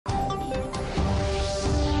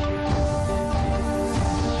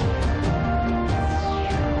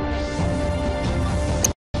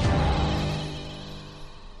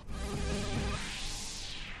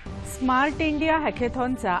Smart India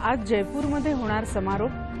हॅकेथॉनचा आज जयपूरमध्ये होणार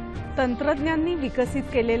समारोप। तंत्रज्ञांनी विकसित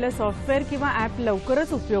केलेलं सॉफ्टवेअर किंवा ॲप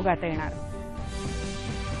लवकरच उपयोगात येणार।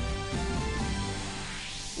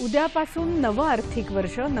 उद्यापासून नवं आर्थिक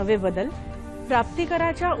वर्ष, नवे बदल,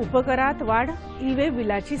 प्राप्तिकराच्या उपकरात वाढ, ई-वे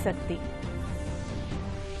बिलाची सक्ती।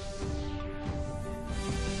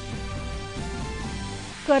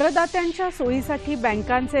 करदात्यांच्या सोयीसाठी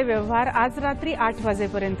बँकांचे व्यवहार आज रात्री 8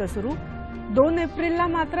 वाजेपर्यंत सुरू। 2 एप्रिलला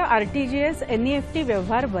मात्र आरटीजीएस एनईएफटी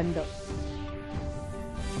व्यवहार बंद।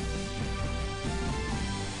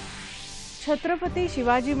 छत्रपती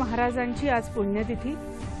शिवाजी महाराजांची आज पुण्यतिथी।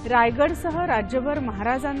 रायगडसह राज्यभर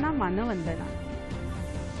महाराजांना मानवंदना।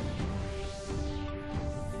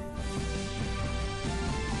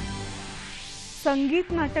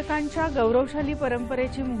 संगीत नाटकांच्या गौरवशाली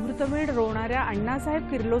परंपरेची मुहूर्तमेढ रोवणाऱ्या अण्णासाहेब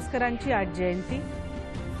किर्लोस्करांची आज जयंती।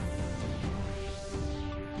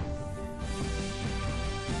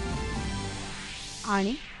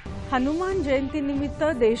 आणि हनुमान जयंतीनिमित्त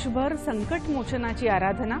देशभर संकटमोचनाची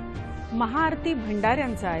आराधना, महाआरती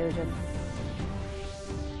भंडाऱ्यांचं आयोजन।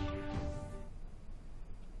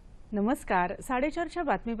 नमस्कार, 4:30च्या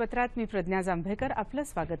बातमीपत्रात मी प्रज्ञा जांभेकर आपलं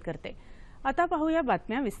स्वागत करते। आता पाहूया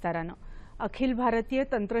बातम्या विस्तारानं। अखिल भारतीय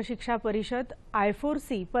तंत्रशिक्षा परिषद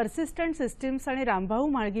I4C पर्सिस्टंट सिस्टीम्स आणि रामभाऊ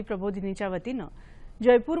म्हाळगी प्रबोधिनीच्या वतीनं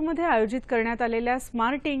जयपूरमध्ये आयोजित करण्यात आलेल्या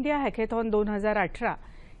स्मार्ट इंडिया हॅकेथॉन 2018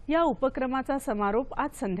 या उपक्रमाचा समारोप आज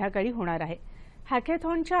संध्याकाळी होणार आहे।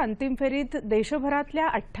 हॅकेथॉनच्या अंतिम फेरीत देशभरातल्या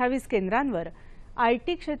 28 केंद्रांवर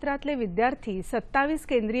आयटी क्षेत्रातले विद्यार्थी 27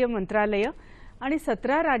 केंद्रीय मंत्रालय आणि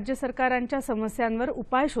 17 राज्य सरकारांच्या समस्यांवर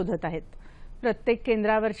उपाय शोधत आहेत। प्रत्येक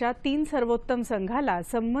केंद्रावरच्या 3 सर्वोत्तम संघाला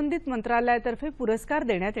संबंधित मंत्रालयातर्फे पुरस्कार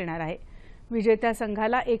देण्यात येणार आहे। विजेत्या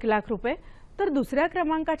संघाला 1 लाख रुपये, तर दुसऱ्या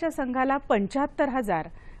क्रमांकाच्या संघाला 75,000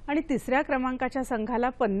 आणि तिसऱ्या क्रमांकाच्या संघाला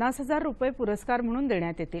 50,000 रुपये पुरस्कार म्हणून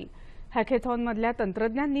देण्यात येतील। हॅकेथॉनमधल्या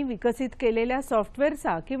तंत्रज्ञांनी विकसित केलेल्या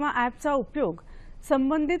सॉफ्टवेअरचा किंवा ॲपचा उपयोग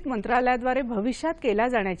संबंधित मंत्रालयाद्वारे भविष्यात केला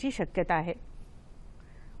जाण्याची शक्यता आहे।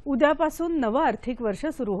 उद्यापासून नवं आर्थिक वर्ष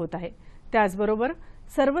सुरू होत आहे। त्याचबरोबर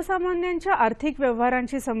सर्वसामान्यांच्या आर्थिक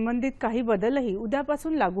व्यवहारांशी संबंधित काही बदलही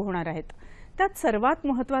उद्यापासून लागू होणार आहेत। त्यात सर्वात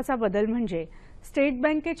महत्त्वाचा बदल म्हणजे स्टेट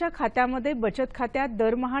बँकेच्या खात्यामध्ये बचत खात्यात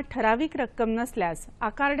दरमहा ठराविक रक्कम नसल्यास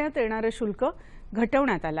आकारण्यात येणारं शुल्क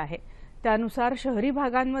घटवण्यात आलं आहे। त्यानुसार शहरी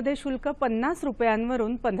भागांमध्ये शुल्क 50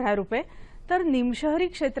 रुपयांवरून 15 रुपये, तर निमशहरी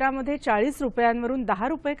क्षेत्रामध्ये 40 रुपयांवरून 10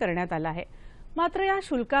 रुपये करण्यात आलं आहे। मात्र या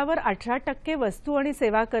शुल्कावर 18% वस्तू आणि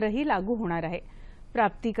सेवा करही लागू होणार आहे।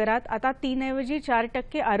 प्राप्तिकरात आता 3 ऐवजी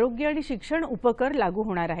 4% आरोग्य आणि शिक्षण उपकर लागू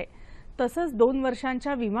होणार आहे। तसंच 2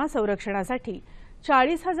 वर्षांच्या विमा संरक्षणासाठी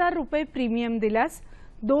 40,000 रुपये प्रीमियम दिल्यास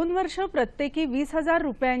 2 वर्ष प्रत्येकी 20,000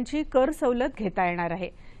 रुपयांची कर सवलत घेता येणार आहे।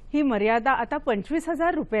 ही मर्यादा आता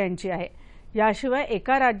 25,000 रुपयांची आहे। याशिवाय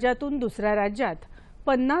एका राज्यातून दुसऱ्या राज्यात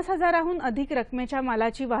 50,000हून अधिक रकमेच्या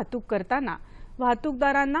मालाची वाहतूक करताना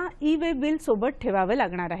वाहतूकदारांना ई-वे बिल सोबत ठेवावे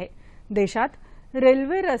लागणार आहे। देशात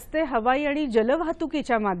रेल्वे, रस्ते, हवाई आणि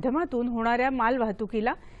जलवाहतुकीच्या माध्यमातून होणाऱ्या माल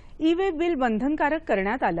वाहतुकीला ई-वे बिल बंधनकारक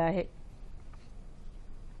करण्यात आलं आहे।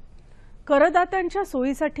 करदात्यांच्या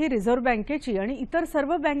सोयीसाठी रिझर्व्ह बँकेची आणि इतर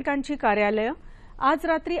सर्व बँकांची कार्यालयं आज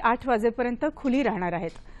रात्री 8 वाजेपर्यंत खुली राहणार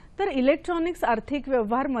आहेत, तर इलेक्ट्रॉनिक्स आर्थिक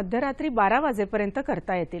व्यवहार मध्यरात्री 12 वाजेपर्यंत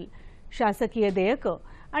करता येतील। शासकीय देयकं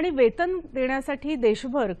आणि वेतन देण्यासाठी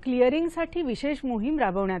देशभर क्लिअरिंगसाठी विशेष मोहीम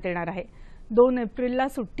राबवण्यात येणार आहे। 2 एप्रिलला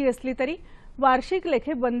सुट्टी असली तरी वार्षिक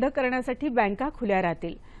लेखे बंद करण्यासाठी बँका खुल्या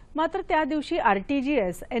राहतील। मात्र त्या दिवशी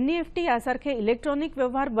आरटीजीएस, एनईएफटी यासारखे इलेक्ट्रॉनिक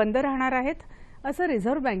व्यवहार बंद राहणार आहेत, असं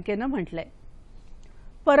रिझर्व्ह बँकेनं म्हटलंय।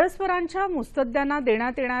 परस्परांच्या मुत्सद्यांना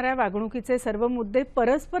देण्यात येणाऱ्या वागणुकीचे सर्व मुद्दे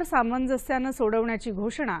परस्पर सामंजस्यानं सोडवण्याची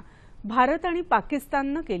घोषणा भारत आणि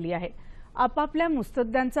पाकिस्ताननं केली आहे। आपापल्या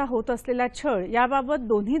मुत्सद्यांचा होत असलेला छळ याबाबत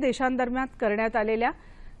दोन्ही देशांदरम्यान करण्यात आलेल्या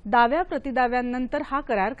दाव्या प्रतिदाव्यांनंतर हा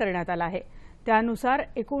करार करण्यात आला आहे। त्यानुसार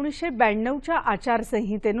 1992च्या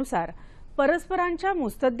आचारसंहितेनुसार परस्परांच्या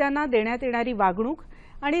मुत्सद्यांना देण्यात येणारी वागणूक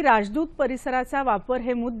आणि राजदूत परिसराचा वापर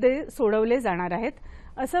हे मुद्दे सोडवले जाणार आहेत,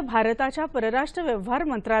 असं भारताच्या परराष्ट्र व्यवहार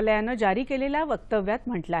मंत्रालयानं जारी केलेल्या वक्तव्यात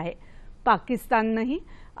म्हटलं आहे। पाकिस्ताननंही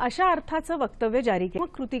अशा अर्थाचं वक्तव्य जारी केलं।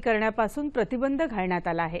 कृती करण्यापासून प्रतिबंध घालण्यात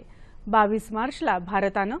आला आहे। 22 मार्चला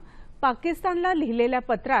भारतानं पाकिस्तानला लिहिलेल्या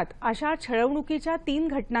पत्रात अशा छळवणुकीच्या 3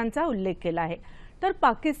 घटनांचा उल्लेख केला आहे, तर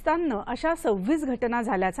पाकिस्ताननं अशा 26 घटना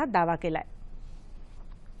झाल्याचा दावा केलाय।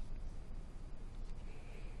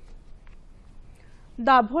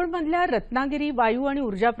 दाभोळमधल्या रत्नागिरी वायू आणि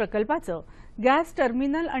ऊर्जा प्रकल्पाचं गॅस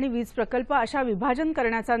टर्मिनल आणि वीज प्रकल्प अशा विभाजन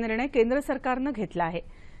करण्याचा निर्णय केंद्र सरकारनं घेतला आहे।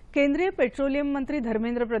 केंद्रीय पेट्रोलियम मंत्री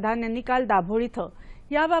धर्मेंद्र प्रधान यांनी काल दाभोळ इथं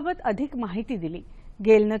याबाबत अधिक माहिती दिली।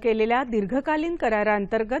 गेलनं केलेल्या दीर्घकालीन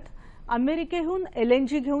कराराअंतर्गत अमेरिकेहून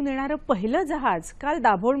एलएनजी घेऊन येणारं पहिलं जहाज काल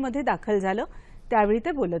दाभोळमध्ये दाखल झालं, त्यावेळी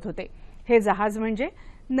ते बोलत होते। हे जहाज म्हणजे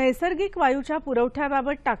नैसर्गिक वायूच्या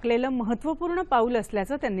पुरवठ्याबाबत टाकलेलं महत्त्वपूर्ण पाऊल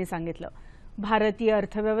असल्याचं त्यांनी सांगितलं। भारतीय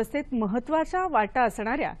अर्थव्यवस्थेत महत्त्वाचा वाटा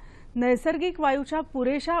असणाऱ्या नैसर्गिक वायूच्या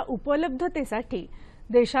पुरेशा उपलब्धतेसाठी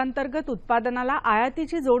देशांतर्गत उत्पादनाला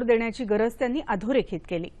आयातीची जोड देण्याची गरज त्यांनी अधोरेखित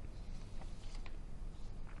केली।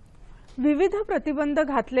 विविध प्रतिबंध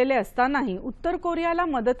घातलेले असतानाही उत्तर कोरियाला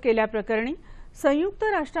मदत केल्याप्रकरणी संयुक्त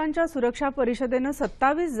राष्ट्रांच्या सुरक्षा परिषदेनं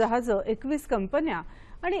 27 जहाजं, 21 कंपन्या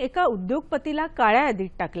आणि एका उद्योगपतीला काळ्या यादीत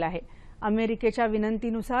टाकलं आहे। अमेरिकेच्या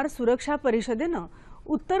विनंतीनुसार सुरक्षा परिषदेनं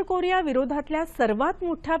उत्तर कोरिया विरोधातल्या सर्वात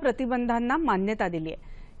मोठ्या प्रतिबंधांना मान्यता दिली आहे।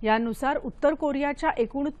 यानुसार उत्तर कोरियाच्या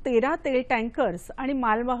एकूण 13 तेल टँकर्स आणि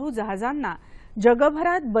मालवाहू जहाजांना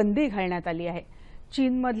जगभरात बंदी घालण्यात आली आहे।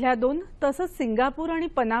 चीनमधल्या 2 तसंच सिंगापूर आणि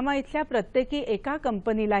पनामा इथल्या प्रत्येकी एका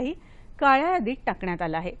कंपनीलाही काळ्या यादीत टाकण्यात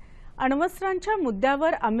आलं आहे। अण्वस्त्रांच्या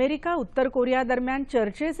मुद्द्यावर अमेरिका उत्तर कोरिया दरम्यान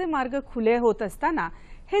चर्चेचे मार्ग खुले होत असताना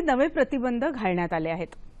हे नवे प्रतिबंध घालण्यात आले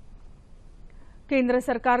आहेत। केंद्र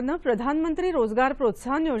सरकारनं प्रधानमंत्री रोजगार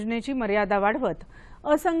प्रोत्साहन योजनेची मर्यादा वाढवत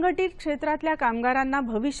असंघटित क्षेत्रातल्या कामगारांना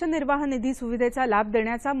भविष्य निर्वाह निधी सुविधेचा लाभ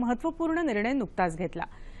देण्याचा महत्त्वपूर्ण निर्णय नुकताच घेतला।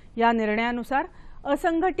 या निर्णयानुसार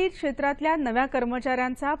असंघटित क्षेत्रातल्या नव्या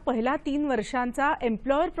कर्मचाऱ्यांचा पहिला 3 वर्षांचा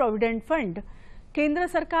एम्प्लॉयर प्रॉव्हिडंट फंड केंद्र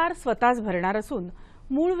सरकार स्वतःच भरणार असून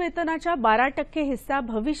मूळ वेतनाच्या 12% हिस्सा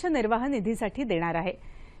भविष्य निर्वाह निधीसाठी देणार आहे।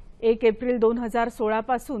 1 एप्रिल 2016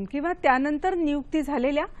 पासून किंवा त्यानंतर नियुक्ती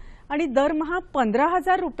झालेल्या आणि दरमहा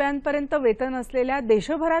 15,000 रुपयांपर्यंत वेतन असलेल्या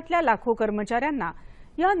देशभरातल्या लाखो कर्मचाऱ्यांना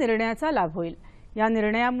या निर्णयाचा लाभ होईल। या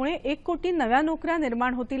निर्णयामुळे 1 कोटी नव्या नोकऱ्या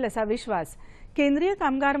निर्माण होतील असा विश्वास केंद्रीय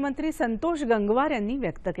कामगार मंत्री संतोष गंगवार यांनी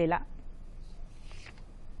व्यक्त केला।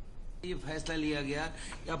 ये फैसला लिया गया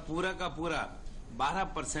या पूरा का पूरा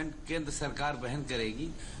 12% केंद्र सरकार वहन करेगी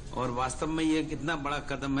और वास्तव में ये कितना बड़ा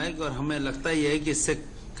कदम है और हमें लगता ही है कि इससे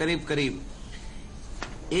करीब करीब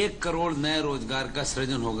 1 करोड़ नए रोजगार का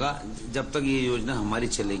सृजन होगा जब तक ये योजना हमारी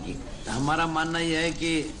चलेगी। हमारा मानना यह है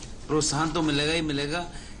कि प्रोत्साहन तो मिलेगा ही मिलेगा,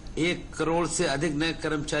 1 करोड़ से अधिक नए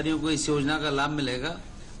कर्मचारियों को इस योजना का लाभ मिलेगा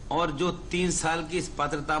और जो 3 साल की इस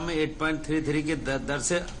पात्रता में 8.33 के दर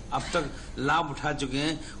से अब तक लाभ उठा चुके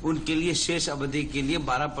हैं उनके लिए शेष अवधि के लिए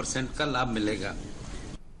 12% का लाभ मिलेगा।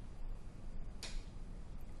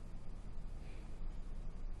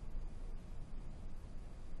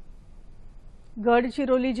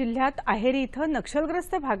 गडचिरोली जिल्ह्यात आहेरी इथं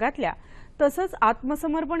नक्षलग्रस्त भागातल्या तसंच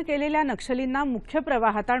आत्मसमर्पण केलेल्या नक्षलींना मुख्य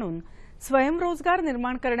प्रवाहात आणून स्वयंरोजगार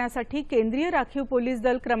निर्माण करण्यासाठी केंद्रीय राखीव पोलीस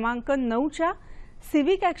दल क्रमांक 9च्या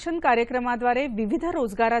सिव्हिक ॲक्शन कार्यक्रमाद्वारे विविध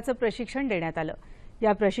रोजगाराचं प्रशिक्षण देण्यात आलं।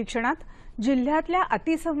 या प्रशिक्षणात जिल्ह्यातल्या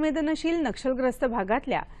अतिसंवेदनशील नक्षलग्रस्त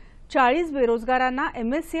भागातल्या 40 बेरोजगारांना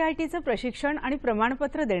MSCITचं प्रशिक्षण आणि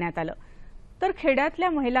प्रमाणपत्र देण्यात आलं, तर खेड्यातल्या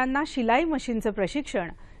महिलांना शिलाई मशीनचं प्रशिक्षण,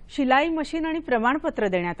 शिलाई मशीन आणि प्रमाणपत्र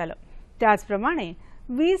देण्यात आलं। त्याचप्रमाणे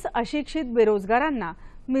 20 अशिक्षित बेरोजगारांना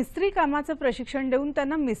मिस्त्री कामाचं प्रशिक्षण देऊन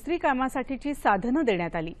त्यांना मिस्त्री कामासाठीची साधनं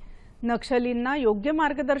देण्यात आली। नक्षलींना योग्य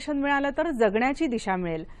मार्गदर्शन मिळालं तर जगण्याची दिशा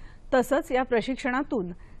मिळेल, तसंच या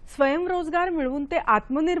प्रशिक्षणातून स्वयंरोजगार मिळवून ते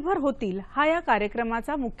आत्मनिर्भर होतील, हा या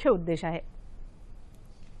कार्यक्रमाचा मुख्य उद्देश आहे।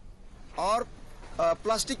 और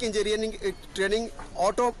plastic engineering training,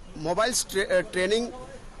 automobiles training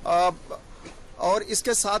और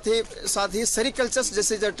इसके साथ ही सेरिकल्चर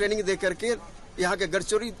जैसे ट्रेनिंग दे करके यहाँ के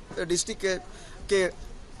गडचिरोली डिस्ट्रिक्ट के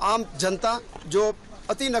आम जनता जो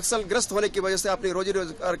अति नक्सलग्रस्त होने की वजह से अपनी रोजी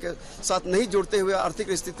रोजगार के साथ नहीं जुड़ते हुए आर्थिक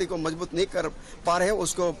स्थिति को मजबूत नहीं कर पा रहे हैं,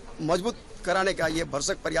 उसको मजबूत कराने का ये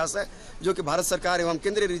भरसक प्रयास है जो कि भारत सरकार एवं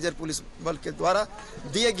केंद्रीय रिजर्व पुलिस बल के द्वारा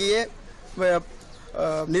दिए गए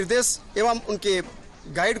निर्देश एवं उनके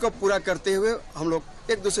गाइड को पूरा करते हुए हम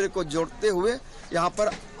लोग एक दूसरे को जोड़ते हुए यहाँ पर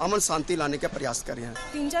अमन शांति लाने का प्रयास कर रहे हैं।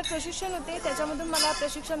 3-4 प्रशिक्षण होते, त्याच्यामधून मला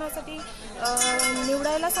प्रशिक्षणासाठी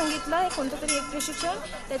निवडायला सांगितलं कोणतं तरी एक प्रशिक्षण।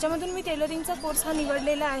 त्याच्यामधून मी टेलरिंगचा कोर्स हा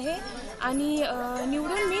निवडलेला आहे आणि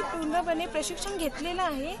निवडून मी पूर्णपणे प्रशिक्षण घेतलेलं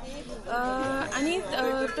आहे आणि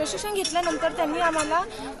प्रशिक्षण घेतल्यानंतर त्यांनी आम्हाला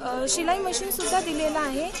शिलाई मशीन सुद्धा दिलेलं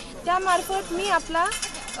आहे। त्यामार्फत मी आपला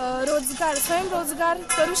रोजगार स्वयंरोजगार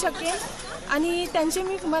करू शकेन आणि त्यांचे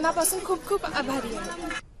मी मनापासून खूप खूप आभारी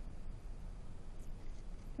आहे।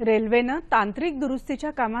 रेल्वेनं तांत्रिक दुरुस्तीच्या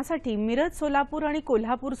कामासाठी मिरज सोलापूर आणि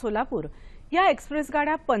कोल्हापूर सोलापूर या एक्सप्रेस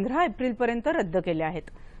गाड्या 15 एप्रिलपर्यंत रद्द केल्या आहेत।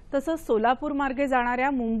 तसंच सोलापूर मार्गे जाणाऱ्या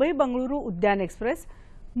मुंबई बंगळुरू उद्यान एक्सप्रेस,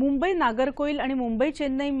 मुंबई नागरकोइल आणि मुंबई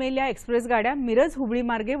चेन्नई मेल या एक्सप्रेस गाड्या मिरज हुबळी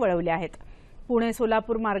मार्गे वळवल्या आहेत। पुणे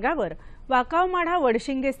सोलापूर मार्गावर वाकावमाढा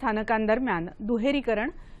वडशिंगे स्थानकांदरम्यान दुहेरीकरण,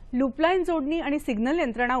 लूपलाईन जोडणी आणि सिग्नल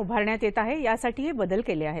यंत्रणा उभारण्यात येत आहे, यासाठी हे बदल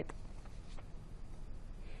केले आहेत।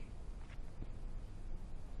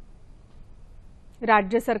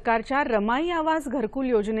 राज्य सरकारच्या रमाई आवास घरकुल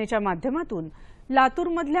योजनेच्या माध्यमातून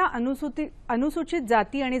लातूरमधल्या अनुसूचित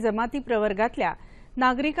जाती आणि जमाती प्रवर्गातल्या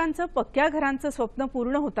नागरिकांचं पक्क्या घरांचं स्वप्न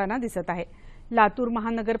पूर्ण होताना दिसत आहे। लातूर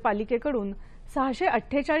महानगरपालिकेकडून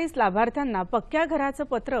 648 लाभार्थ्यांना पक्क्या घराचं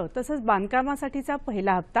पत्र तसंच बांधकामासाठीचा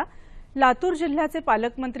पहिला हप्ता लातूर जिल्ह्याचे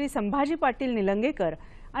पालकमंत्री संभाजी पाटील निलंगेकर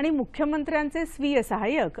आणि मुख्यमंत्र्यांचे स्वीय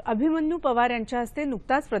सहाय्यक अभिमन्यू पवार यांच्या हस्ते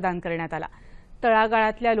नुकताच प्रदान करण्यात आला।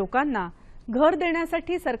 तळागाळातल्या लोकांना घर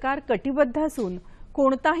देण्यासाठी सरकार कटिबद्ध असून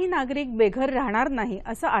कोणताही नागरिक बेघर राहणार नाही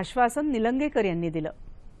असं आश्वासन निलंगेकर यांनी दिलं।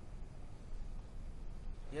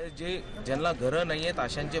 जे ज्यांना घरं नाही आहेत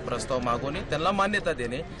अशांचे प्रस्ताव मागवणे, त्यांना मान्यता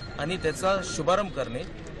देणे आणि त्याचा शुभारंभ करणे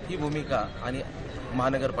ही भूमिका आणि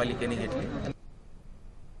महानगरपालिकेने घेतली।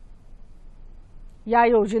 या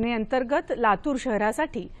योजनेअंतर्गत लातूर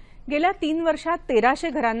शहरासाठी गेल्या 3 वर्षात 1300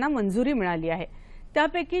 घरांना मंजुरी मिळाली आहे।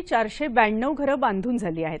 त्यापैकी 492 घरं बांधून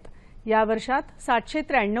झाली आहेत। या वर्षात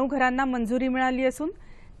 793 घरांना मंजुरी मिळाली असून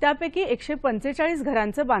त्यापैकी 145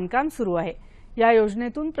 घरांचं बांधकाम सुरू आहे। या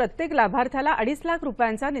योजनेतून प्रत्येक लाभार्थ्याला 2.5 लाख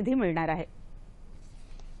रुपयांचा निधी मिळणार आहे।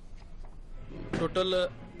 टोटल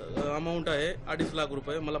अमाउंट आहे 2.5 लाख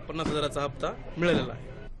रुपये। मला 50,000चा हप्ता मिळालेला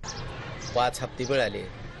आहे। 5 हप्ते मिळाले,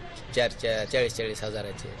 40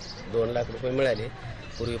 हजाराचे 2 लाख रुपये मिळाले।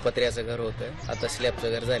 पूर्वी पत्र्याचं घर होतं, आता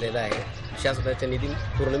स्लॅबचं घर झालेलं आहे। शासनाच्या निधी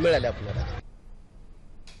पूर्ण मिळाले आपल्याला।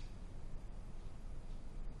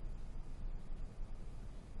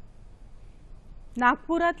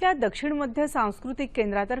 नागपुरातल्या दक्षिण मध्य सांस्कृतिक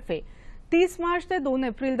केंद्रातर्फे 30 मार्च ते 2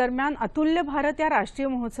 एप्रिल दरम्यान अतुल्य भारत या राष्ट्रीय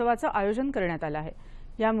महोत्सवाचं आयोजन करण्यात आलं आहे।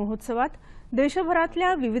 या महोत्सवात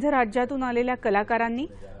देशभरातल्या विविध राज्यातून आलेल्या कलाकारांनी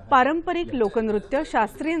पारंपरिक लोकनृत्य,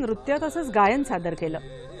 शास्त्रीय नृत्य तसंच गायन सादर केलं।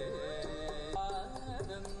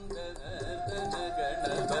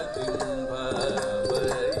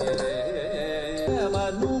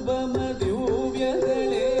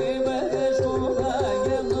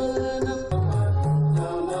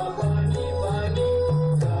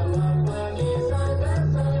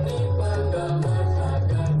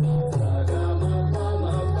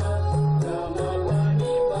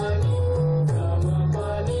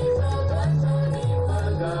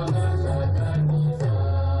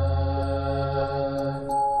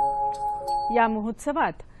 या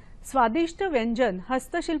महोत्सवात स्वादिष्ट व्यंजन,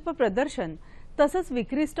 हस्तशिल्प प्रदर्शन तसंच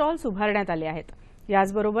विक्री स्टॉल्स उभारण्यात आले आहेत।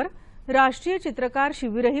 याचबरोबर राष्ट्रीय चित्रकार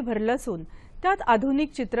शिबिरही भरलं असून त्यात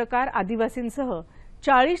आधुनिक चित्रकार, आदिवासींसह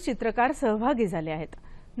 40 चित्रकार सहभागी झाले आहेत।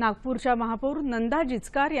 नागपूरच्या महापौर नंदा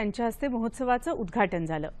जिचकार यांच्या हस्ते महोत्सवाचं उद्घाटन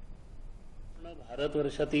झालं।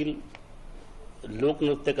 भारतवर्षातील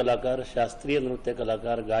लोकनृत्य कलाकार, शास्त्रीय नृत्य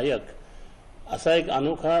कलाकार, गायक असा एक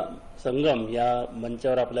अनोखा संगम या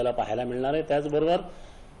मंचावर आपल्याला पाहायला मिळणार आहे।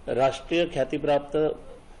 त्याचबरोबर राष्ट्रीय ख्यातीप्राप्त,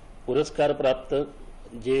 पुरस्कार प्राप्त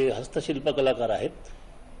जे हस्तशिल्प कलाकार आहेत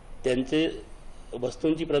त्यांचे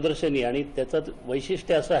वस्तूंची प्रदर्शनी आणि त्याचं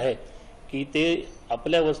वैशिष्ट्य असं आहे की ते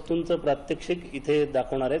आपल्या वस्तूंचं प्रात्यक्षिक इथे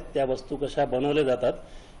दाखवणार आहेत। त्या वस्तू कशा बनवल्या जातात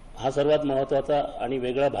हा सर्वात महत्त्वाचा आणि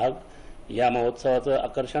वेगळा भाग या महोत्सवाचं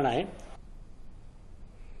आकर्षण आहे।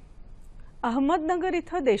 अहमदनगर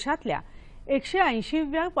इथं देशातल्या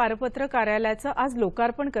 180व्या पारपत्र कार्यालयाचं आज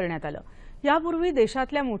लोकार्पण करण्यात आलं। यापूर्वी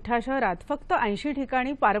देशातल्या मोठ्या शहरात फक्त 80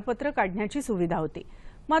 ठिकाणी पारपत्र काढण्याची सुविधा होती।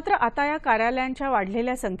 मात्र आता या कार्यालयांच्या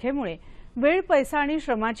वाढलेल्या संख्येमुळे वेळ, पैसा आणि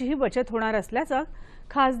श्रमाचीही बचत होणार असल्याचं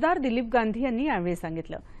खासदार दिलीप गांधी यांनी यावेळी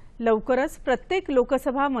सांगितलं। लवकरच प्रत्येक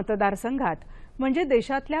लोकसभा मतदारसंघात म्हणजे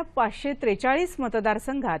देशातल्या 543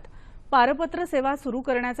 मतदारसंघात पारपत्र सेवा सुरू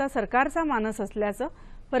करण्याचा सरकारचा मानस असल्याचं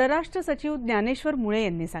परराष्ट्र सचिव ज्ञानेश्वर मुळे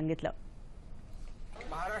यांनी सांगितलं।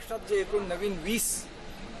 महाराष्ट्रात जे एकूण नवीन 20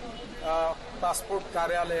 पासपोर्ट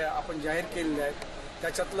कार्यालय आपण जाहीर केलेले आहेत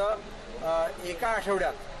त्याच्यातलं एका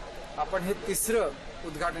आठवड्यात आपण हे 3रं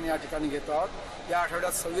उद्घाटन या ठिकाणी घेतो आहोत। या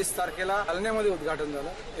आठवड्यात 26 तारखेला जालन्यामध्ये उद्घाटन झालं,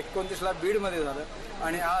 29ला बीडमध्ये झालं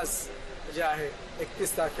आणि आज जे आहे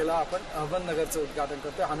 31 तारखेला आपण अहमदनगरचं उद्घाटन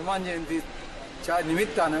करतो। हनुमान जयंतीच्या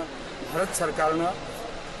निमित्तानं भारत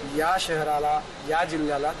सरकारनं या शहराला, या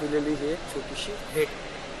जिल्ह्याला दिलेली ही एक छोटीशी भेट।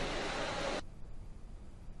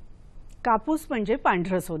 कापूस म्हणजे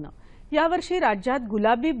पांढरं सोनं। यावर्षी राज्यात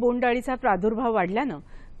गुलाबी बोंडअळीचा प्रादुर्भाव वाढल्यानं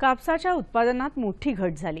कापसाच्या उत्पादनात मोठी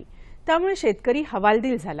घट झाली। त्यामुळे शेतकरी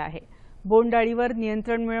हवालदिल झाला आहे। बोंडअळीवर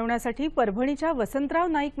नियंत्रण मिळवण्यासाठी परभणीच्या वसंतराव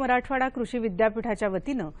नाईक मराठवाडा कृषी विद्यापीठाच्या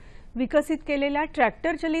वतीनं विकसित केलेल्या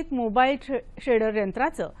ट्रॅक्टर चलित मोबाईल शेडर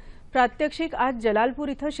यंत्राचं प्रात्यक्षिक आज जलालपूर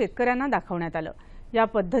इथं शेतकऱ्यांना दाखवण्यात आलं। या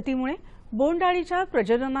पद्धतीमुळे बोंडअळीच्या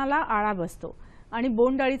प्रजननाला आळा बसतो आणि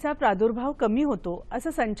बोंडअळीचा प्रादुर्भाव कमी होतो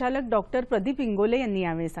असं संचालक डॉक्टर प्रदीप इंगोले यांनी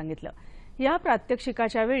यावेळी सांगितलं। या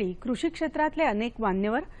प्रात्यक्षिकाच्या वेळी कृषी क्षेत्रातले अनेक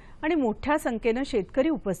मान्यवर आणि मोठ्या संख्येनं शेतकरी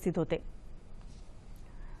उपस्थित होते।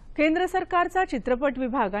 केंद्र सरकारचा चित्रपट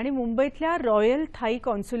विभाग आणि मुंबईतल्या रॉयल थाई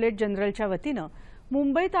कॉन्स्युलेट जनरलच्या वतीनं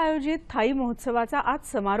मुंबईत आयोजित थाई महोत्सवाचा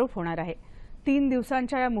आज समारोप होणार आहे। 3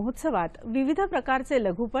 दिवसांच्या या महोत्सवात विविध प्रकारचे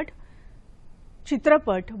लघुपट,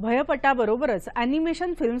 चित्रपट, भयपटाबरोबरच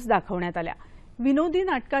अॅनिमेशन फिल्म्स दाखवण्यात आल्या। विनोदी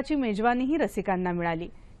नाटकाची मेजवानीही रसिकांना मिळाली।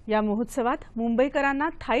 या महोत्सवात मुंबईकरांना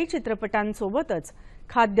थाई चित्रपटांसोबतच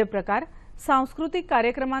खाद्यप्रकार, सांस्कृतिक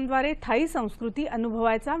कार्यक्रमांद्वारे थाई संस्कृती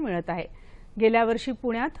अनुभवायला मिळत आहे। गेल्या वर्षी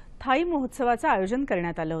पुण्यात थाई महोत्सवाचं आयोजन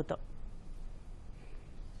करण्यात आलं होतं।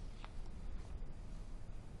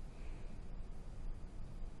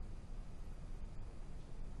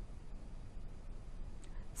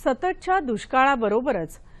 सततच्या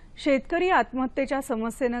दुष्काळाबरोबरच शेतकरी आत्महत्येच्या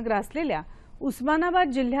समस्येनं ग्रासलेल्या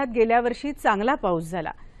उस्मानाबाद जिल्ह्यात गेल्या वर्षी चांगला पाऊस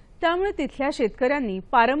झाला। त्यामुळे तिथल्या शेतकऱ्यांनी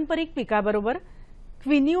पारंपरिक पिकाबरोबर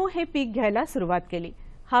क्विनिओ हे पीक घ्यायला सुरुवात केली।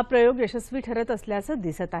 हा प्रयोग यशस्वी ठरत असल्याचं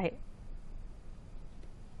दिसत आहे।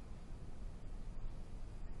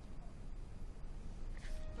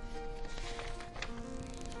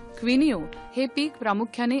 क्विनिओ हे पीक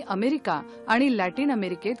प्रामुख्याने अमेरिका आणि लॅटिन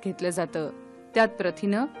अमेरिकेत घेतलं जातं। त्यात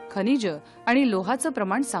प्रथिनं, खनिज आणि लोहाचं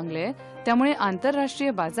प्रमाण चांगले आहे, त्यामुळे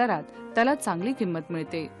आंतरराष्ट्रीय बाजारात त्याला चांगली किंमत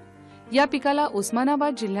मिळते। या पिकाला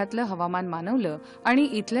उस्मानाबाद जिल्ह्यातलं हवामान मानवलं आणि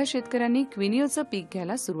इथल्या शेतकऱ्यांनी क्विनिओचं पीक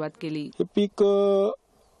घ्यायला सुरुवात केली। हे पीक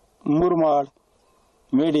मुरमाड,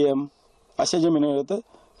 मीडियम अशा जमिनीवर येतं।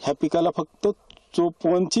 ह्या पिकाला फक्त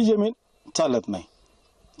चोपवणची जमीन चालत नाही,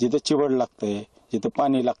 जिथे चिवड लागते, जिथे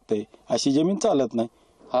पाणी लागते अशी जमीन चालत नाही।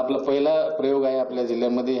 हा आपला पहिला प्रयोग आहे आपल्या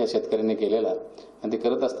जिल्ह्यामध्ये ह्या शेतकऱ्यांनी केलेला, आणि ते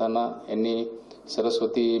करत असताना यांनी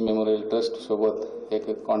सरस्वती मेमोरियल ट्रस्ट सोबत एक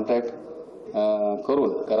कॉन्ट्रॅक्ट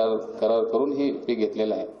करून करार करून हे पीक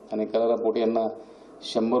घेतलेलं आहे, आणि करारापोटी यांना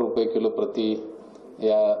 100 रुपये किलो प्रति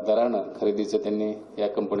या दरानं खरेदीचं त्यांनी या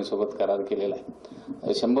कंपनीसोबत करार केलेला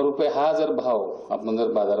आहे। 100 रुपये हा जर भाव आपण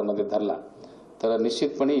जर बाजारामध्ये धरला तर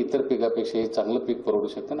निश्चितपणे इतर पिकापेक्षा हे चांगलं पीक परवडू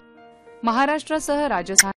शकतं। महाराष्ट्रासह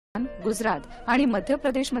राजस्थान, गुजरात आणि मध्य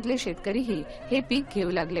प्रदेशमधले शेतकरीही हे पीक घेऊ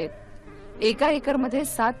लागलेत। एका एकरमध्ये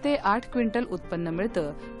 7 ते 8 क्विंटल उत्पन्न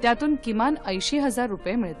मिळतं, त्यातून किमान 80,000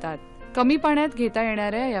 रुपये मिळतात। कमी पाण्यात घेता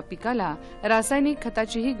येणाऱ्या या पिकाला रासायनिक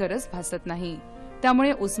खताचीही गरज भासत नाही,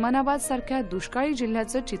 त्यामुळे उस्मानाबाद सारख्या दुष्काळी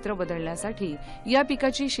जिल्ह्याचं चित्र बदलण्यासाठी या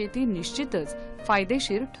पिकाची शेती निश्चितच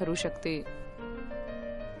फायदेशीर ठरू शकते।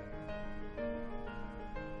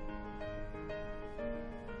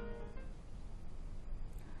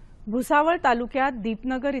 भुसावळ तालुक्यात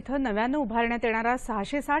दीपनगर इथं नव्यानं उभारण्यात येणारा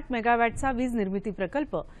 660 मेगावॅटचा वीज निर्मिती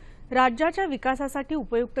प्रकल्प राज्याच्या विकासासाठी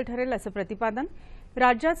उपयुक्त ठरेल असं प्रतिपादन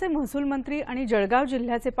राज्याचे महसूल मंत्री आणि जळगाव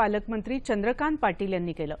जिल्ह्याचे पालकमंत्री चंद्रकांत पाटील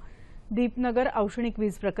यांनी केलं। दीपनगर औष्णिक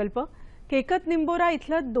वीज प्रकल्प, केकत निंबोरा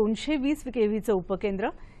इथलं 220 केव्हीचं उपकेंद्र,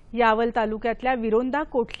 यावल तालुक्यातल्या विरोंदा,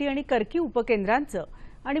 कोठली आणि करकी उपकेंद्रांचं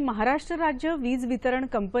आणि महाराष्ट्र राज्य वीज वितरण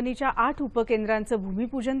कंपनीच्या 8 उपकेंद्रांचं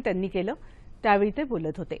भूमिपूजन त्यांनी केलं। त्यावेळी ते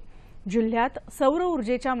बोलत होते। जिल्ह्यात सौर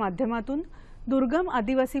ऊर्जेच्या माध्यमातून दुर्गम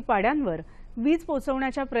आदिवासी पाड्यांवर वीज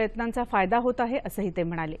पोहोचवण्याच्या प्रयत्नांचा फायदा होत आहे असंही ते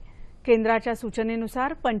म्हणाले। केंद्राच्या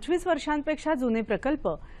सूचनेनुसार 25 वर्षांपेक्षा जुने प्रकल्प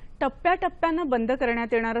टप्प्याटप्प्यानं बंद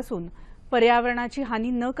करण्यात येणार असून पर्यावरणाची हानी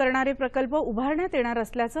न करणारे प्रकल्प उभारण्यात येणार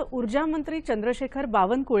असल्याचं ऊर्जा मंत्री चंद्रशेखर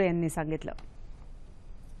बावनकुळे यांनी सांगितलं।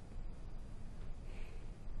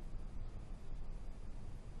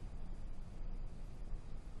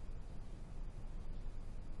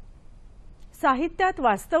 साहित्यात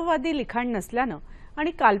वास्तववादी लिखाण नसल्यानं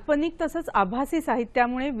आणि काल्पनिक तसंच आभासी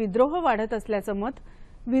साहित्यामुळे विद्रोह वाढत असल्याचं मत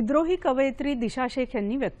विद्रोही कवयित्री दिशा शेख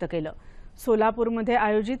यांनी व्यक्त केलं। सोलापूरमध्ये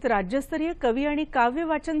आयोजित राज्यस्तरीय कवी आणि काव्य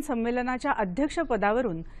वाचन संमेलनाच्या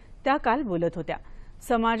अध्यक्षपदावरून त्या काल बोलत होत्या।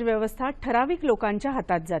 समाज व्यवस्था ठराविक लोकांच्या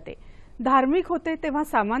हातात जाते, धार्मिक होते तेव्हा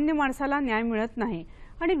सामान्य माणसाला न्याय मिळत नाही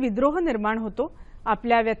आणि विद्रोह निर्माण होतो।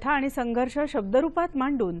 आपल्या व्यथा आणि संघर्ष शब्दरूपात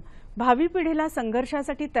मांडून भावी पिढीला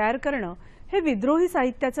संघर्षासाठी तयार करणं हे विद्रोही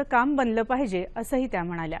साहित्याचं काम बनलं पाहिजे असंही त्या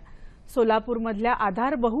म्हणाल्या। सोलापूरमधल्या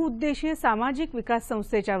आधार बहुउद्देशीय सामाजिक विकास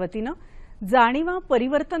संस्थेच्या वतीनं जाणीवा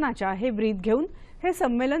परिवर्तनाच्या हे ब्रीद घेऊन हे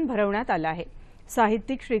संमेलन भरवण्यात आलं आहे।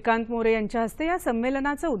 साहित्यिक श्रीकांत मोरे यांच्या हस्ते या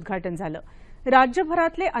संमेलनाचं उद्घाटन झालं।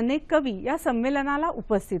 राज्यभरातले अनेक कवी या संमेलनाला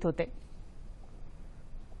उपस्थित होते।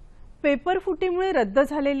 पेपरफुटीमुळे रद्द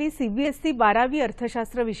झालेली सीबीएसई 12वी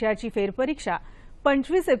अर्थशास्त्र विषयाची फेरपरीक्षा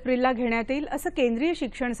 25 एप्रिलला घेण्यात येईल असं केंद्रीय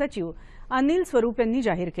शिक्षण सचिव अनिल स्वरूप यांनी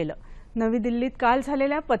जाहीर केलं। नवी दिल्लीत काल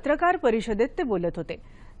झालेल्या पत्रकार परिषदेत ते बोलत होते।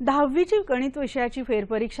 10वीची गणित विषयाची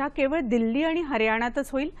फेरपरीक्षा केवळ दिल्ली आणि हरियाणातच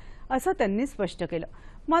होईल असं त्यांनी स्पष्ट केलं।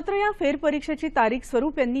 मात्र या फेरपरीक्षेची तारीख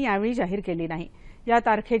स्वरूप यांनी यावेळी जाहीर केली नाही। या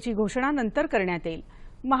तारखेची घोषणा नंतर करण्यात येईल।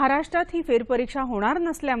 महाराष्ट्रात ही फेरपरीक्षा होणार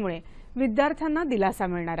नसल्यामुळे विद्यार्थ्यांना दिलासा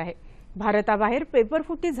मिळणार आहे। भारताबाहेर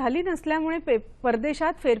पेपरफुटी झाली नसल्यामुळे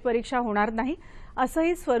परदेशात फेरपरीक्षा होणार नाही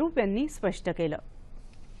असंही स्वरूप यांनी स्पष्ट केलं.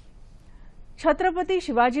 छत्रपती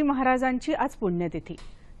शिवाजी महाराजांची आज पुण्यतिथी.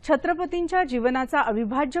 छत्रपतींच्या जीवनाचा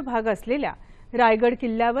अविभाज्य भाग असलेल्या रायगड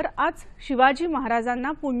किल्ल्यावर आज शिवाजी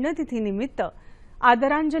महाराजांना पुण्यतिथीनिमित्त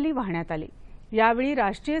आदरांजली वाहण्यात आली. यावेळी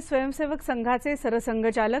राष्ट्रीय स्वयंसेवक संघाचे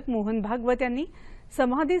सरसंघचालक मोहन भागवत यांनी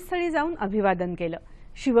समाधीस्थळी जाऊन अभिवादन केलं.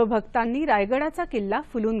 शिवभक्तांनी रायगडाचा किल्ला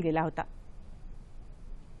फुलून गेला होता.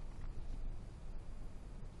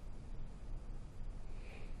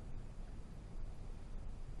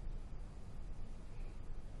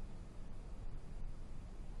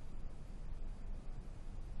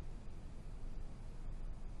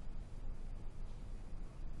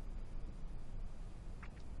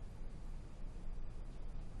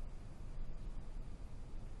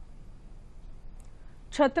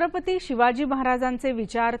 छत्रपती शिवाजी महाराजांचे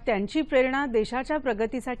विचार, त्यांची प्रेरणा देशाच्या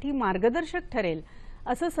प्रगतीसाठी मार्गदर्शक ठरेल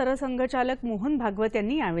असं सरसंघचालक मोहन भागवत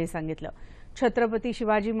यांनी यावेळी सांगितलं. छत्रपती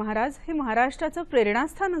शिवाजी महाराज हे महाराष्ट्राचं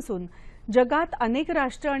प्रेरणास्थान असून जगात अनेक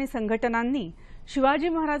राष्ट्र आणि संघटनांनी शिवाजी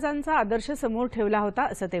महाराजांचा आदर्श समोर ठेवला होता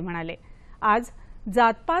असं ते म्हणाले. आज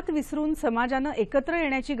जातपात विसरून समाजानं एकत्र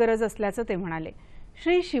येण्याची गरज असल्याचं ते म्हणाले.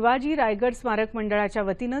 श्री शिवाजी रायगड स्मारक मंडळाच्या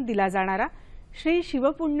वतीनं दिला जाणारा श्री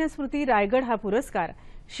शिवपुण्यस्मृती रायगड हा पुरस्कार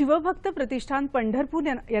शिवभक्त प्रतिष्ठान पंढरपूर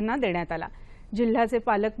यांना देण्यात आला. जिल्ह्याचे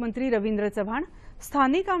पालकमंत्री रवींद्र चव्हाण,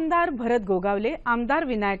 स्थानिक आमदार भरत गोगावले, आमदार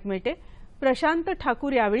विनायक मेटे, प्रशांत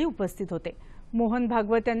ठाकूर यावेळी उपस्थित होते. मोहन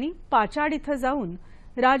भागवत यांनी पाचाड इथं जाऊन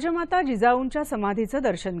राजमाता जिजाऊंच्या समाधीचं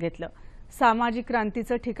दर्शन घेतलं. सामाजिक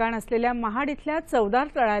क्रांतीचं ठिकाण असलेल्या महाड इथल्या चौदार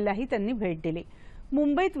तळ्यालाही त्यांनी भेट दिली.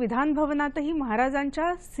 मुंबईत विधान भवनातही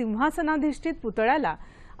महाराजांच्या सिंहासनाधिष्ठित पुतळ्याला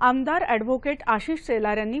आमदार ॲडव्होकेट आशिष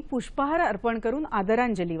शेलार यांनी पुष्पहार अर्पण करून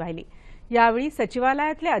आदरांजली वाहिली. यावेळी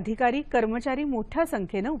सचिवालयातले अधिकारी, कर्मचारी मोठ्या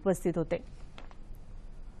संख्येनं उपस्थित होते.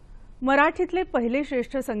 मराठीतले पहिले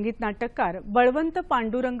श्रेष्ठ संगीत नाटककार बळवंत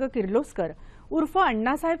पांडुरंग किर्लोस्कर उर्फ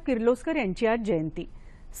अण्णासाहेब किर्लोस्कर यांची आज जयंती.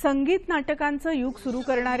 संगीत नाटकांचं युग सुरू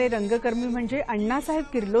करणारे रंगकर्मी म्हणजे अण्णासाहेब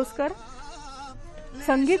किर्लोस्कर.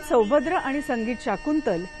 संगीत सौभद्र आणि संगीत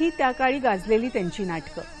शाकुंतल ही त्या काळी गाजलेली त्यांची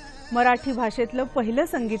नाटकं. मराठी भाषेतलं पहिलं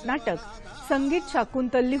संगीत नाटक संगीत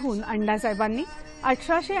शाकुंतल लिहून अण्णासाहेबांनी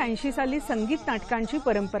 1880 साली संगीत नाटकांची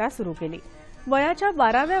परंपरा सुरू केली. वयाच्या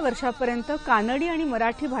 12व्या वर्षापर्यंत कानडी आणि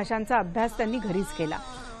मराठी भाषांचा अभ्यास त्यांनी घरीच केला.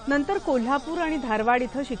 नंतर कोल्हापूर आणि धारवाड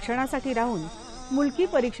इथं शिक्षणासाठी राहून मुलकी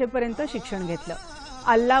परीक्षेपर्यंत शिक्षण घेतलं.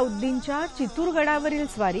 अल्लाउद्दीनच्या चितूरगडावरील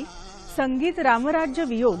स्वारी, संगीत रामराज्य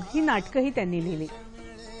वियोग ही नाटकंही त्यांनी लिहिली.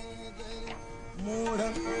 मूढ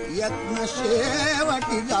यत्न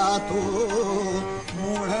शेवटी जातो,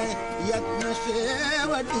 मूढ यत्न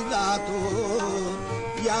शेवटी जातो,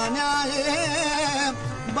 या न्याये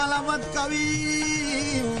बलवत कवी,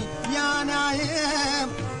 या न्याये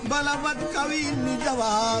बलवत कवी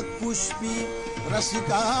निजवा पुष्पी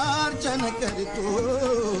रसिकार्चन करितो,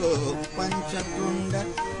 पंचतुंड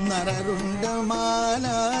नररुंड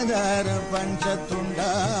मालधर, पंचतुंड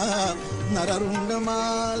नररुंड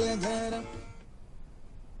मालधर.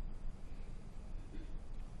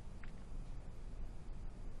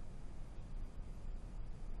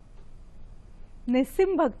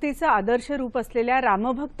 निस्सिम भक्तीचं आदर्श रूप असलेल्या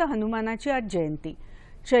रामभक्त हनुमानाची आज जयंती.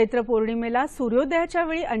 चैत्र पौर्णिमेला सूर्योदयाच्या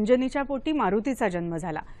वेळी अंजनीच्या पोटी मारुतीचा जन्म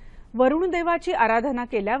झाला. वरुणदेवाची आराधना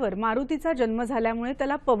केल्यावर मारुतीचा जन्म झाल्यामुळे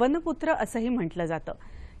त्याला पवनपुत्र असंही म्हटलं जातं.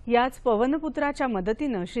 याच पवनपुत्राच्या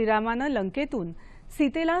मदतीनं श्रीरामानं लंकेतून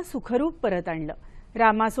सीतेला सुखरूप परत आणलं.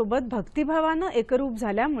 रामासोबत भक्तिभावानं एकरूप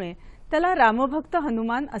झाल्यामुळे त्याला रामभक्त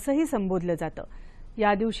हनुमान असंही संबोधलं जातं.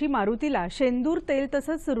 या दिवशी मारुतीला शेंदूर, तेल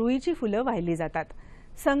तसंच रुईची फुलं वाहिली जातात.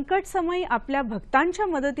 संकट समयी आपल्या भक्तांच्या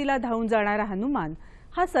मदतीला धावून जाणारा हनुमान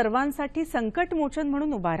हा सर्वांसाठी संकटमोचन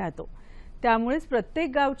म्हणून उभा राहतो. त्यामुळेच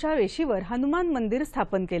प्रत्येक गावच्या वेशीवर हनुमान मंदिर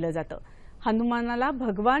स्थापन केलं जातं. हनुमानाला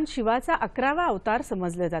भगवान शिवाचा 11वा अवतार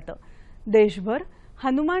समजलं जातं. देशभर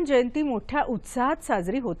हनुमान जयंती मोठ्या उत्साहात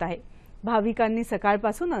साजरी होत आहे. भाविकांनी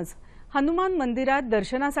सकाळपासूनच हनुमान मंदिरात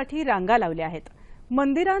दर्शनासाठी रांगा लावल्या आहेत.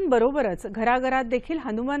 मंदिरांबरोबरच घराघरात देखील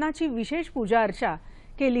हनुमानाची विशेष पूजा अर्चा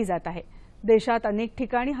केली जात आहे. देशात अनेक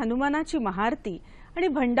ठिकाणी हनुमानाची महाआरती आणि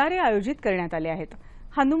भंडारे आयोजित करण्यात आले आहेत.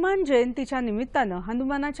 हनुमान जयंतीच्या निमित्तानं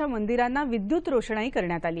हनुमानाच्या मंदिरांना विद्युत रोषणाई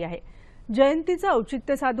करण्यात आली आहे. जयंतीचं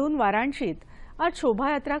औचित्य साधून वाराणसीत आज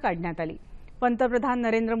शोभायात्रा काढण्यात आली. पंतप्रधान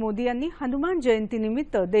नरेंद्र मोदी यांनी हनुमान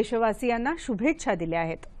जयंतीनिमित्त देशवासियांना शुभेच्छा दिल्या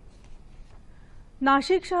आहेत.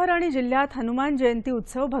 नाशिक शहर आणि जिल्ह्यात हनुमान जयंती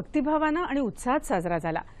उत्सव भक्तिभावानं आणि उत्साहात साजरा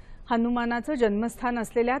झाला. हनुमानाचं जन्मस्थान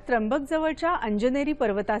असलेल्या त्र्यंबकजवळच्या अंजनेरी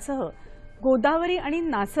पर्वतासह गोदावरी आणि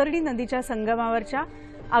नासर्डी नदीच्या संगमावरच्या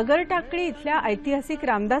आगरटाकळी इथल्या ऐतिहासिक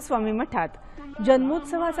रामदास स्वामी मठात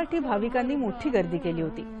जन्मोत्सवासाठी भाविकांनी मोठी गर्दी केली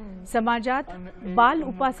होती। समाजात बाल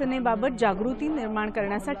उपासनेबाबत जागृती निर्माण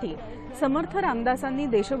करण्यासाठी समर्थ रामदासांनी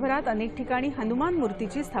देशभरात अनेक ठिकाणी हनुमान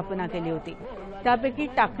मूर्तीची स्थापना केली होती। त्यापैकी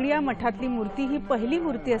टाकळी मठातली मूर्ती ही पहिली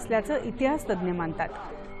मूर्ती असल्याचं इतिहास तज्ञ मानतात।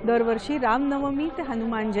 दरवर्षी रामनवमी ते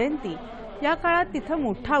हनुमान जयंती या काळात तिथं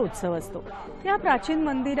मोठा उत्सव असतो। या प्राचीन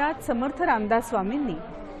मंदिरात समर्थ रामदास स्वामींनी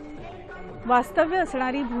वास्तव्य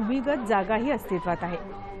असणारी भूमिगत जागाही अस्तित्वात आहे।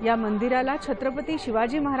 या मंदिराला छत्रपती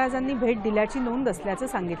शिवाजी महाराजांनी भेट दिल्याची नोंद असल्याचं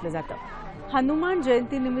सांगितलं जातं। हनुमान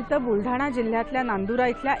जयंतीनिमित्त बुलढाणा जिल्ह्यातल्या नांदुरा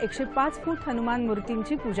इथल्या 105 फूट हनुमान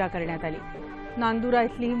मूर्तींची पूजा करण्यात आली। नांदुरा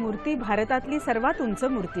इथली ही मूर्ती भारतातली सर्वात उंच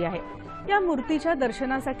मूर्ती आहे। या मूर्तीच्या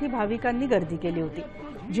दर्शनासाठी भाविकांनी गर्दी केली होती।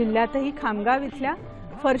 जिल्ह्यातही खामगाव इथल्या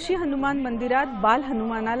फरशी हनुमान मंदिरात बाल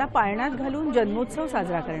हनुमानाला पाळण्यात घालून जन्मोत्सव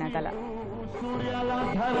साजरा करण्यात आला।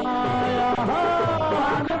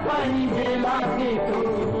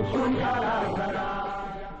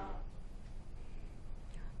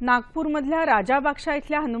 नागपूरमधल्या राजाबाक्षा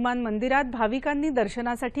इथल्या हनुमान मंदिरात भाविकांनी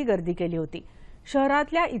दर्शनासाठी गर्दी केली होती।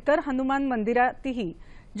 शहरातल्या इतर हनुमान मंदिरातही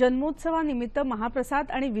जन्मोत्सवानिमित्त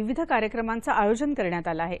महाप्रसाद आणि विविध कार्यक्रमांचं आयोजन करण्यात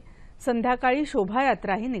आलं आहे। संध्याकाळी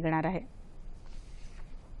शोभायात्राही निघणार आहे।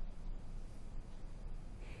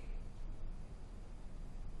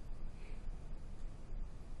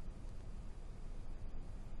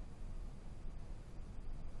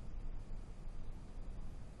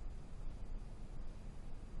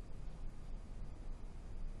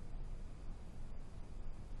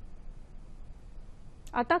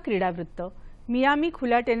 आता क्रीडावृत्त। मियामी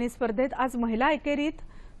खुल्या टेनिस स्पर्धेत आज महिला एकेरीत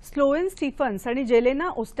स्लोएन स्टीफन्स आणि जेलेना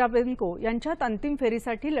ओस्टापेन्को यांच्यात अंतिम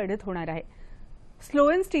फेरीसाठी लढत होणार आहे।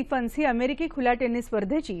 स्लोएन स्टीफन्स ही अमेरिकी खुल्या टेनिस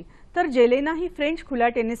स्पर्धेची तर जेलेना ही फ्रेंच खुल्या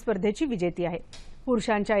टेनिस स्पर्धेची विजेती आहे।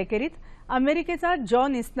 पुरुषांच्या एकेरीत अमेरिकेचा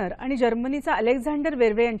जॉन इस्नर आणि जर्मनीचा अलेक्झांडर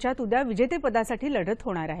वेर्वे यांच्यात उद्या विजेतेपदासाठी लढत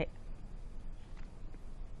होणार आहे।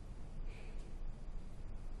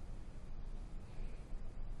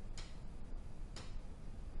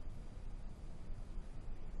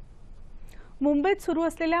 मुंबईत सुरू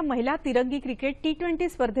असलेल्या महिला तिरंगी क्रिकेट T20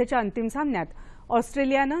 स्पर्धेच्या अंतिम सामन्यात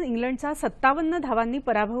ऑस्ट्रेलियानं इंग्लंडचा 57 धावांनी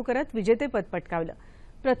पराभव करत विजेतेपद पटकावलं।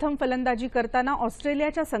 प्रथम फलंदाजी करताना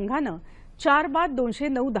ऑस्ट्रेलियाच्या संघानं 4 बाद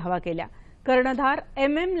 209 धावा केल्या। कर्णधार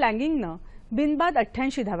MM लँगिंगनं बिनबाद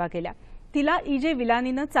 88 धावा केल्या। तिला EJ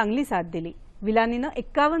विलानीनं चांगली साथ दिली। विलानीनं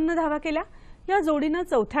 51 धावा केल्या। या जोडीनं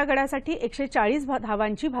चौथ्या गडासाठी 140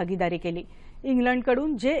 धावांची भागीदारी केली।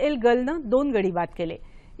 इंग्लंडकडून JL गलनं 2 गडी बाद केले।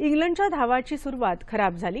 इंग्लंडच्या धावाची सुरुवात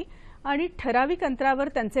खराब झाली आणि ठराविक अंतरावर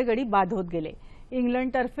त्यांचे गडी बाद होत गेले।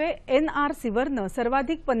 इंग्लंडतर्फे NR सिवरनं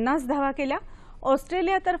सर्वाधिक 50 धावा केल्या।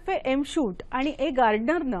 ऑस्ट्रेलियातर्फे M शूट आणि A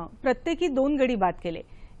गार्डनरनं प्रत्येकी 2 गडी बाद केले।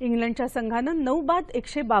 इंग्लंडच्या संघानं 9 बाद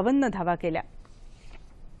 152 धावा केल्या।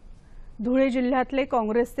 धुळे जिल्ह्यातले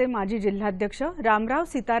काँग्रेसचे माजी जिल्हाध्यक्ष रामराव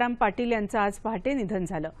सीताराम पाटील यांचं आज पहाटे निधन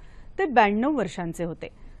झालं। ते 92 वर्षांचे होते।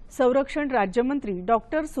 संरक्षण राज्यमंत्री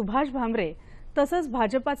डॉक्टर सुभाष भामरे तसंच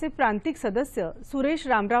भाजपाचे प्रांतिक सदस्य सुरेश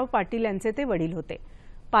रामराव पाटील यांचे ते वडील होते।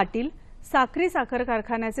 पाटील साक्री साखर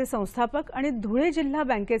कारखान्याचे संस्थापक आणि धुळे जिल्हा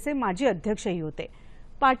बँकेचे माजी अध्यक्षही होते।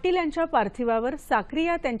 पाटील यांच्या पार्थिवावर साक्री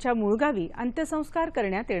या त्यांच्या मूळ गावी अंत्यसंस्कार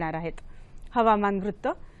करण्यात येणार आहेत। हवामान वृत्त।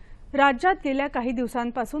 राज्यात गेल्या काही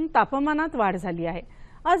दिवसांपासून तापमानात वाढ झाली आहे।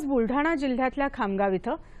 आज बुलढाणा जिल्ह्यातल्या खामगाव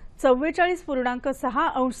इथं 44.6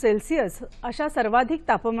 अंश सेल्सिअस अशा सर्वाधिक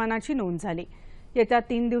तापमानाची नोंद झाली। येत्या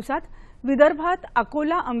 3 दिवसात विदर्भात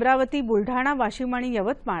अकोला, अमरावती, बुलढाणा, वाशिम आणि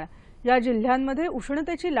यवतमाळ या जिल्ह्यांमध्ये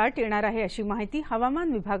उष्णतेची लाट येणार आहे अशी माहिती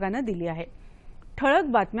हवामान विभागानं दिली आहे। ठळक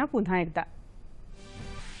बातम्या पुन्हा एकदा।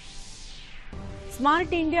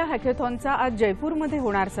 स्मार्ट इंडिया हॅकेथॉनचा आज जयपूरमध्ये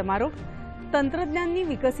होणार समारोप। तंत्रज्ञांनी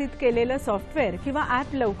विकसित केलेलं सॉफ्टवेअर किंवा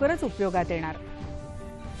ॲप लवकरच उपयोगात येणार।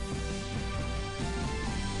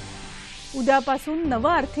 उद्यापासून नवं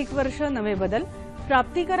आर्थिक वर्ष, नवे बदल।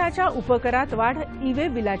 प्राप्तिकराच्या उपकरात वाढ, ई-वे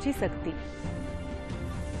बिलाची सक्ती।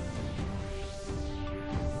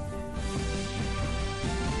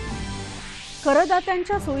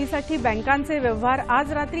 करदात्यांच्या सोयीसाठी बँकांचे व्यवहार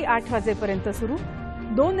आज रात्री 8 वाजेपर्यंत सुरू।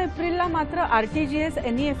 2 एप्रिलला मात्र RTGS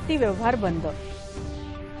NEFT व्यवहार बंद।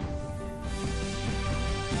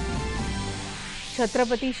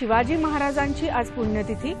 छत्रपती शिवाजी महाराजांची आज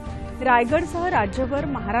पुण्यतिथी। रायगडसह राज्यभर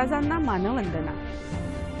महाराजांना मानवंदना।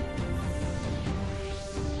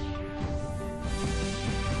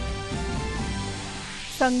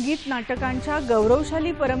 संगीत नाटकांच्या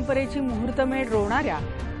गौरवशाली परंपरेची मुहूर्तमेढ रोवणाऱ्या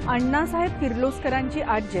अण्णासाहेब किर्लोस्करांची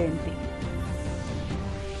आज जयंती।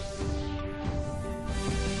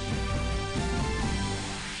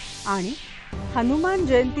 आणि हनुमान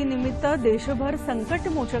जयंतीनिमित्त देशभर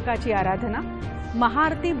संकटमोचकाची आराधना,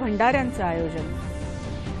 महाआरती भंडाऱ्यांचं आयोजन.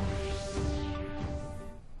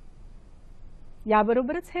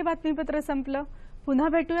 याबरोबरच हे बातमीपत्र संपलं. पुन्हा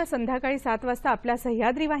भेटूया संध्याकाळी 7 वाजता आपल्या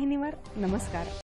सह्याद्री वाहिनीवर. नमस्कार.